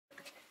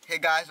Hey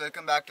guys,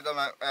 welcome back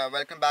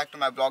to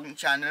my vlogging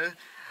channel.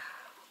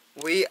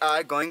 We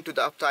are going to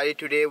the iftari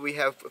today. We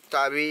have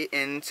iftari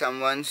in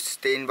someone's.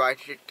 They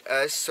invited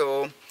us,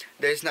 so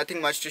there's nothing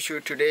much to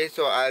shoot today.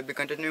 So I'll be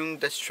continuing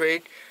the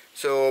straight.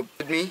 So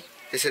with me,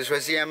 this is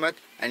Razi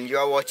and you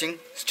are watching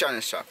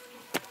Channel Stuff.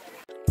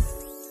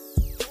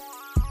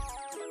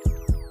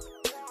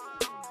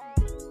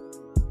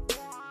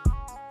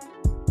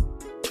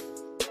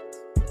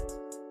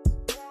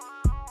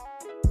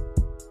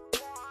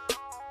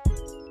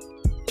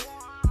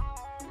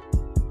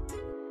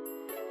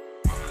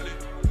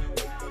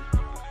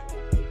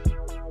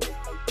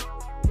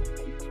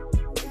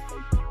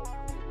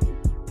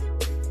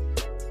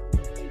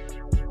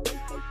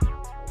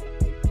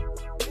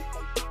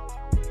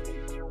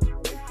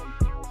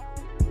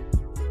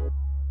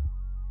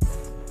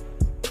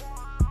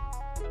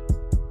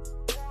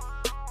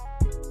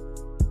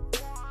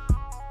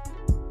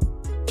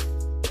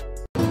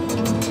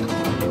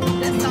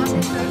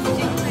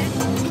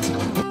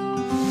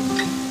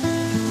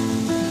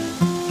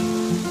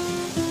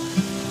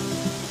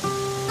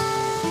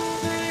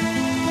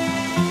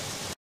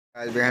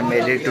 We have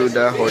made it to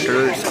the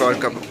hotel. It's called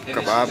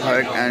Kebab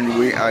Hut and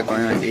we are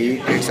going to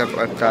eat. It's a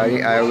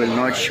iftari. I will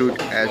not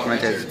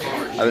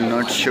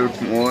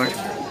shoot more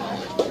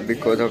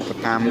because of the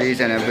families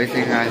and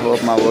everything. I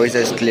hope my voice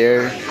is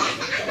clear.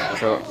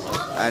 So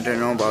I don't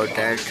know about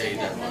that.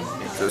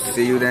 So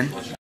see you then.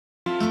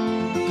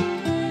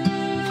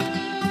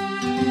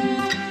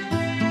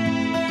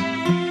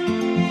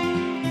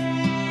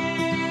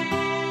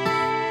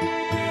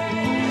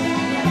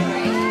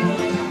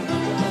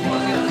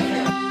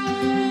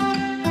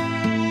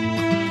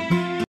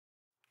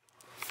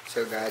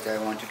 So guys, I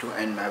wanted to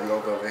end my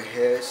vlog over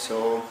here.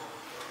 So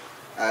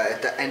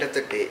at the end of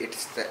the day,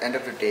 it's the end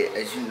of the day,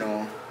 as you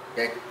know,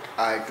 that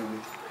I do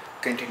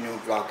continue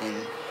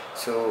vlogging.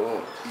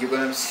 So you're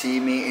gonna see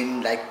me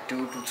in like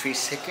 2 to 3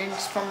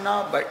 seconds from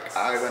now, but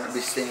I'm gonna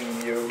be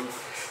seeing you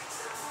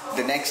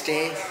the next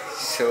day.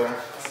 So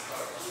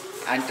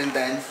until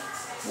then,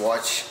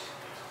 watch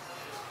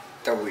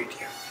the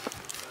video.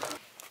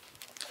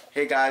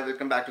 Hey guys,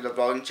 welcome back to the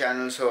vlogging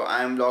channel. So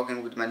I am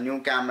vlogging with my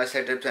new camera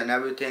setups and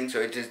everything. So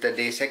it is the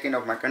day 2nd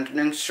of my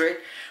continuing straight.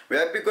 We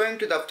will be going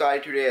to the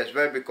iftari today as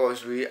well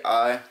because we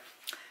are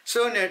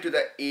so near to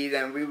the Eid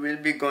and we will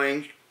be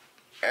going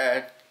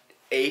at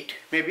 8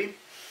 maybe.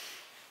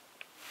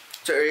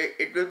 So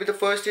it will be the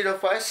first Eid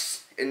of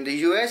us in the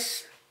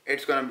US.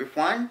 It's gonna be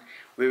fun.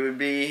 We will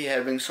be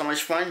having so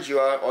much fun. You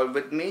are all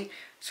with me.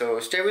 So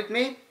stay with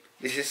me.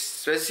 This is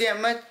Razi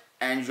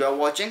and you are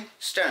watching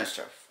Channel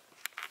Stuff.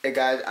 Hey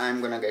guys,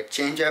 I'm gonna get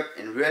changed up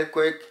in real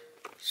quick.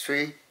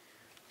 3,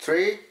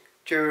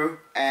 2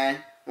 and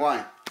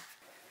 1.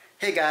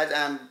 Hey guys,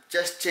 I'm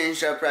just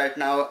changed up right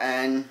now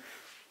and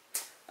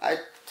I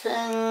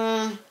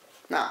think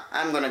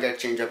I'm gonna get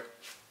changed up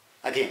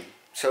again.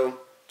 So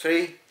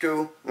 3,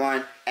 2,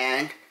 1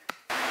 and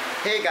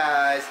hey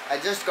guys, I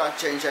just got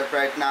changed up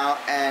right now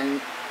and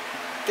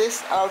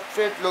this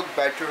outfit looked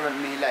better on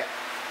me. Like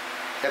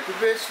the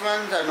previous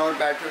ones are not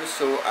better,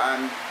 so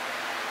I'm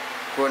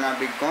gonna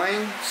be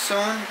going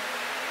soon,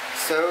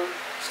 so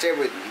stay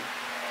with me.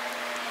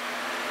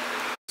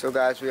 So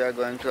guys, we are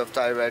going to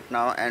iftari right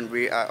now and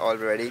we are all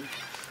ready.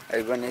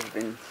 Everyone has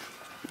been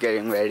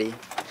getting ready.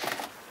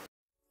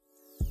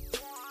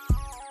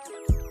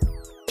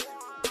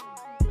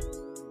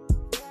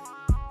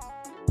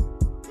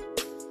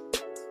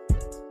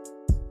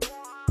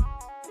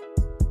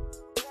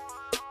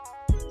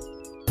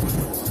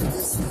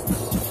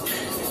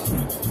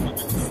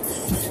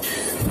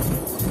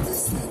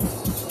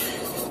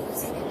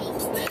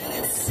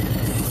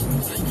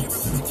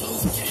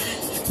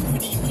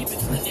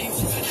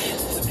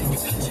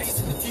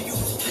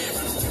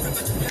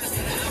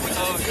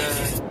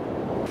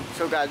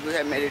 So guys, we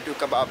have made it to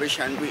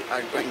Kebabish and we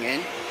are going in.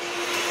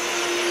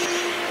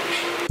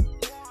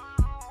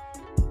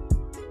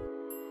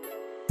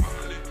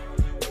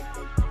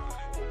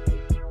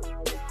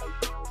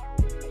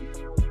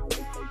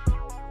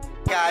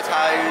 Guys,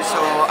 hi. So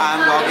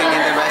I'm walking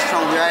in the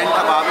restaurant. We are in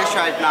Kebabish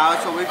right now.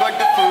 So we got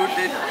the food.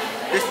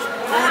 This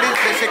food is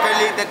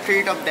basically the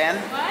treat of them.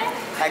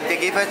 Like they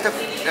gave us the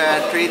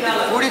treat. The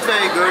food is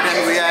very good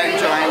and we are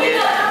enjoying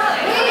it.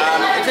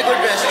 It's a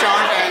good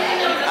restaurant and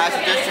I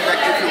suggest you that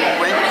if you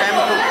went to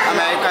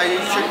America, you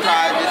should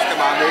try this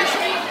Kebabish.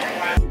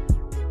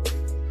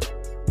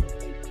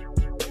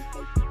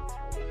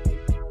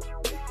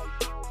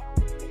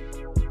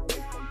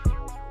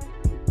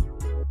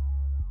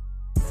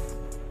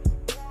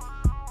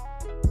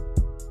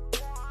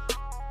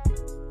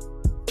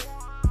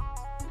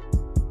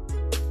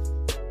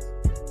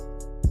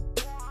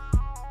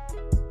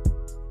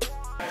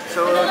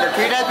 So the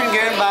treat has been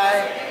given by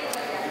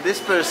this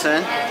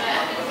person.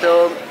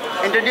 So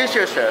introduce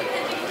yourself.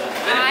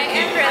 I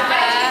am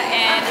Riva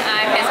and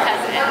I'm his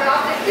cousin.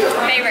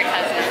 Favorite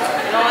cousin.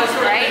 Right? That's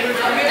right.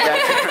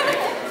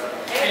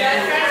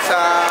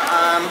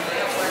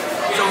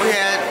 So we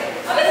had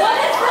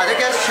other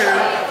guests too.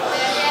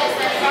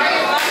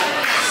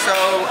 So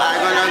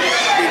I'm gonna be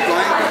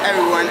going to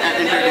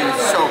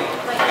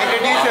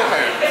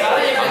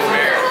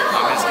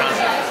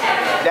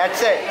That's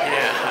it.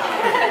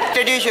 Yeah.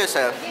 Introduce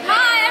yourself.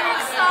 Hi,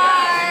 I'm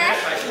Star.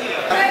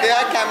 They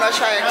are camera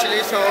shy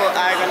actually, so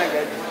I'm gonna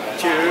get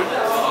you.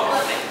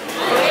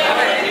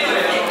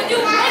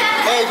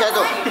 Hey,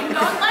 Shadow.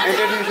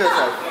 Introduce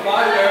yourself.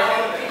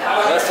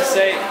 Let's just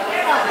say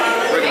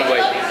we're gonna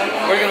wait.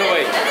 We're gonna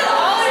wait.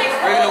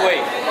 We're gonna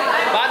wait.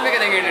 बाद में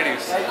करेंगे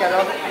introduce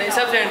नहीं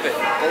सब and पे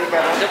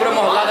जब पूरा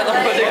मोहल्ला खत्म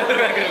हो जाएगा फिर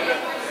मैं करूँगा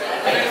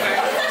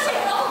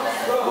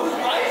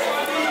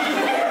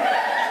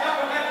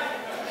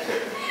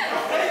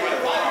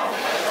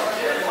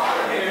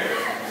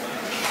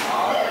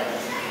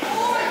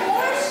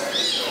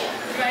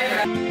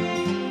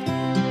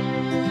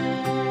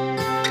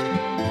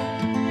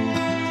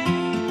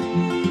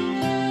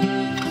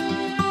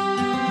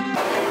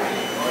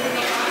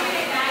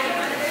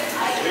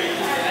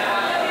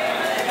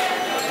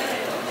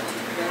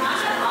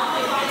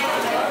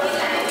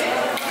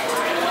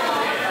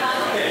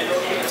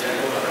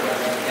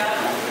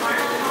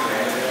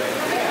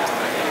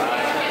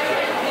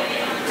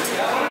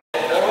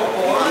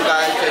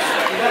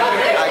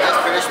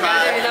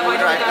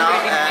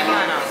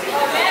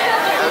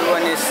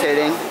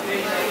Sitting.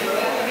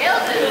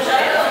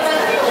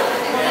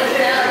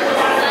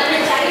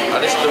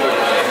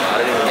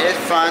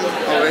 It's fun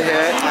over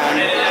here, and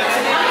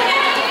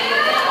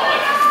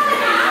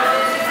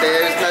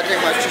there's nothing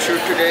much to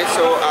shoot today,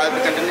 so I'll be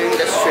continuing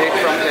the straight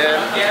from here.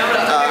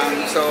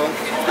 So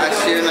I'll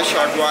see you in a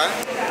short while.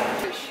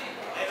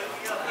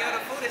 Yo,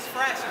 the food is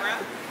fresh, bro.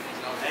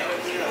 The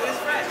food is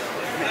fresh.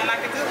 Nothing I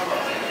can do.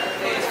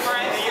 It's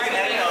fresh.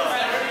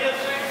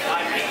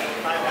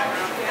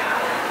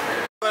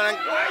 I'm gonna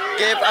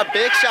give a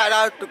big shout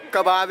out to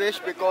Kebabish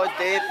because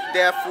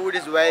their food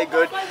is very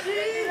good.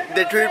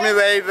 They treat me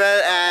very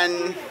well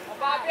and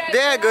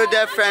they're good,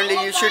 they're friendly,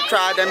 you should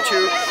try them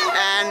too.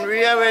 And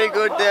we are very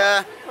good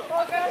there.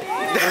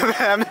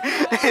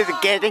 It's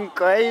getting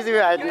crazy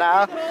right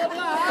now.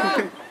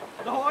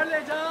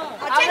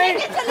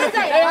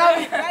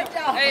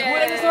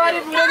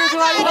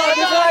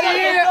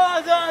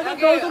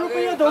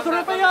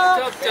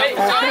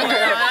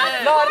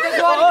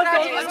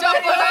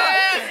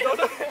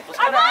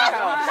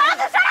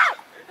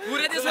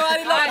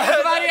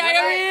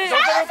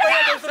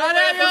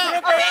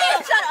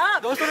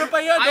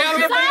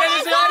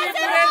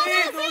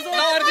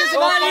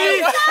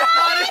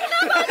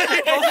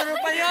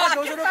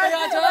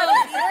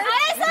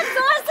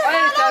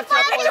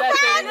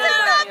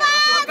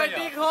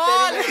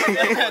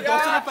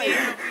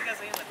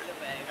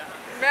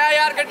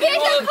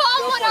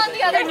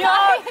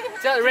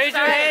 Raise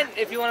your hand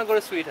if you want to go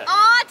to Sweetheart.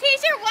 Aw,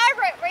 teacher, what?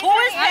 Raise your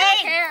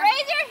hand.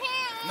 Raise your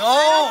hand. No!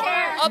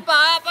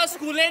 पापा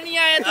स्कूले नहीं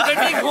आया तो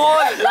गड्डी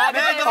खोल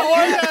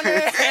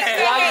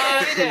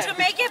To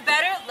make it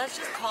better, let's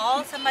just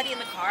call somebody in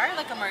the car,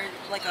 like a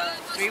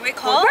three-way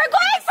call. We're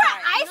going for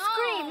ice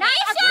cream.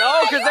 Nice. No,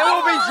 because they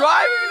will be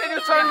driving and they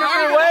just turn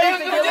different ways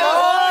and get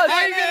lost.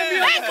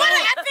 Wait, what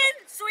happened?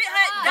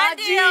 Sweetheart, that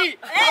deal.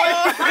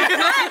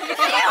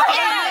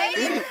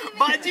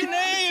 Baji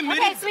nahi,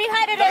 Okay,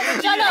 sweetheart, it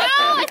is. No,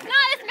 it's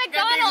not. It's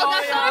McDonald's.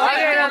 That's not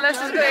Okay, now let's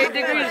just go 8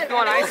 degrees if you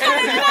want ice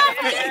cream.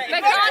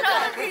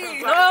 McDonald's.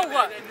 No.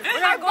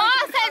 Our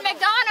boss said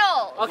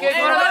McDonald's. Okay,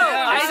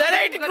 I said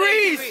 8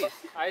 degrees.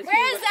 Where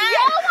is that?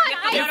 Oh my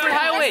God. Different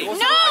highway.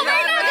 No,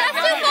 that's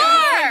too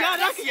far.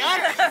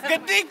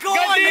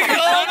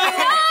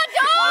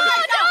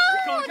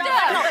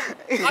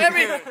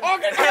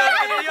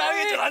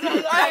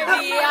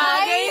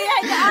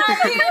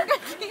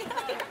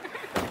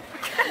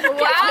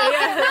 Wow,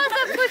 कितना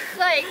सब कुछ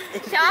like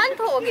शांत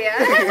हो गया.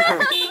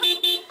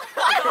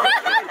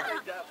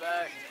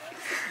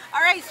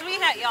 All right,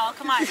 sweetheart, y'all,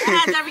 come on. It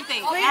has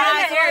everything. It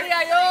has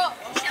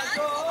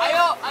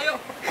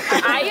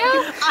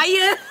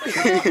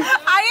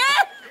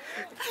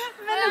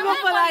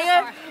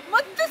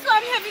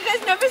Have you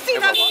guys never seen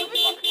that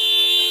movie?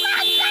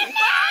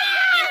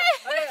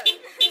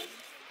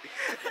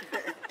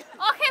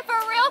 Okay, for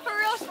real.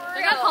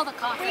 We're gonna call the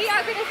cops. We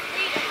are gonna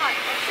sweetheart.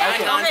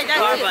 Okay,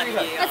 that's it.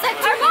 It's like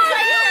too far.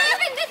 You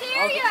live in this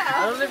area.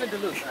 I don't live in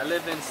Duluth. I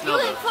live in You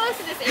Snowdon. live close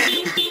to this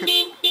area.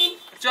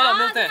 चलो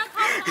मिलते हैं.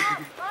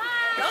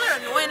 Y'all are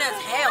annoying as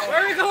hell. Where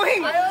are we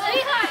going?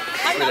 Sweetheart.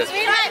 It is.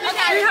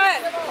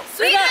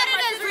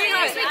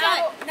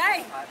 Sweetheart.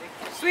 Nice.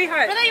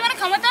 Sweetheart. Brother, you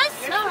wanna come with us?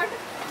 No.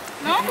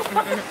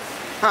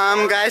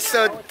 Guys, so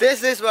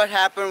this is what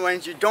happened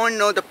when you don't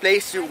know the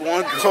place you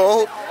want to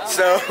go.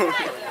 So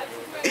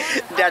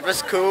that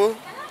was cool,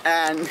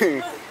 and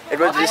it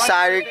was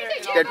decided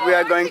that we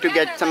are going to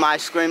get some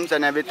ice creams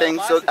and everything.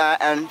 So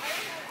and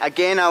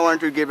again, I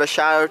want to give a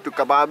shout out to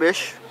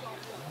Kebabish.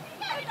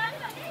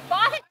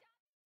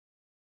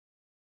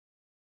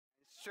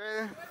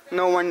 Sure,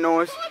 no one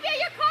knows.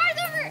 Your car's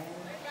over.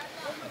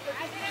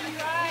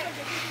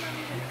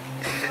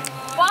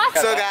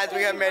 So guys,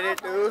 we have made it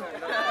to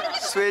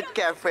Sweet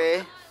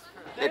Cafe.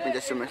 Let me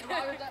just zoom in.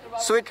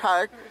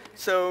 Sweetheart.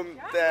 So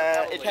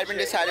it had been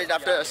decided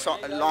after a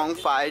long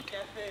fight.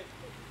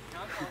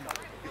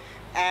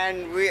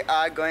 And we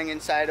are going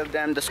inside of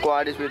them. The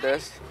squad is with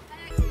us.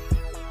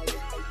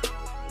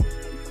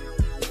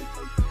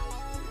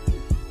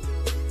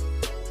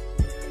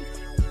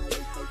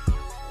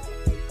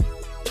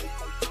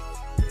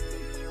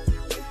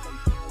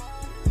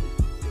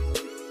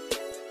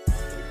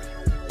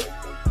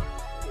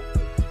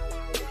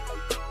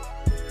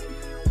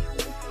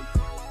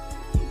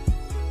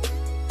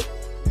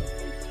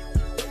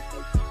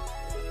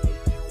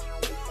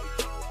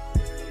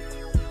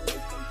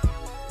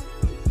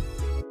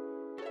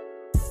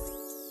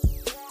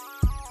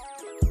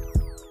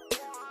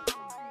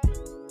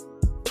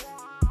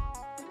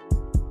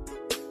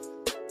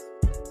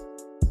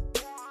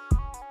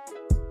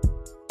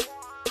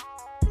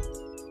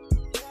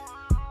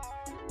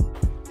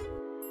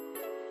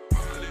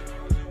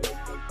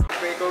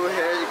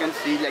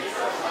 3 legs.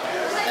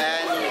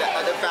 And the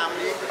other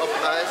family of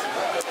us,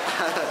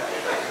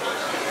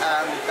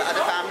 the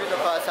other families of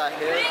us are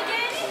here.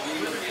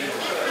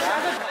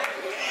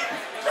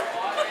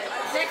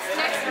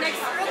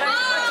 Next.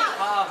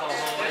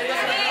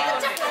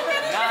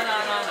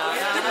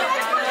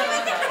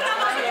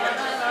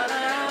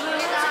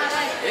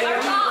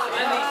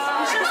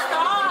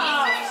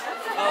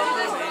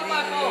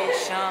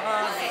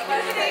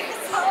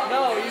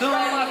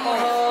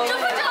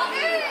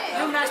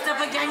 You messed up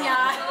again,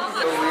 yeah.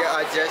 So we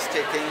are just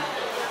taking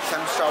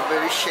some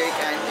strawberry shake,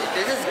 and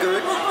this is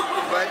good,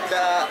 but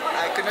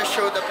I cannot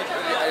show the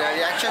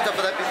reactions of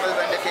other people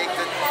when they take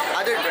the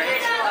other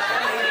drinks.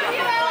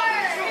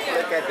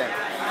 Look at them.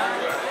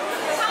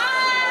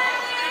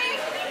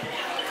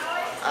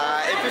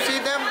 If you see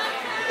them,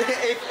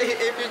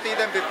 if you see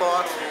them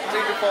before 3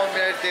 to 4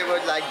 minutes, they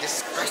were like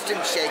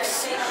disgusting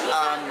shakes.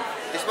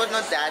 This was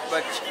not that,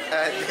 but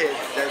they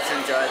just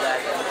enjoy that,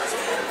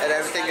 and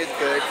everything is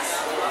good.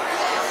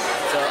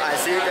 So I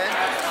see you then.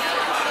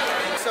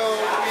 So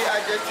we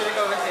are just sitting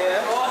over here.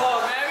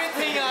 Oh,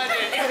 everything on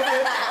it.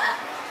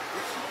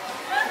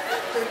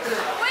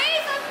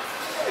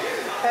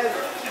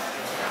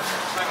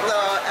 So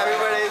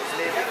everybody is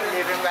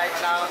leaving right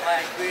now,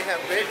 and we have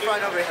great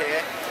fun over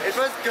here. It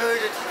was good,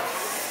 it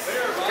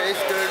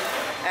tastes good,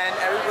 and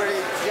everybody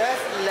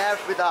just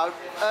left without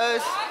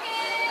us,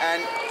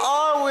 and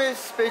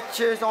always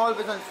pictures,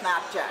 always on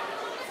Snapchat.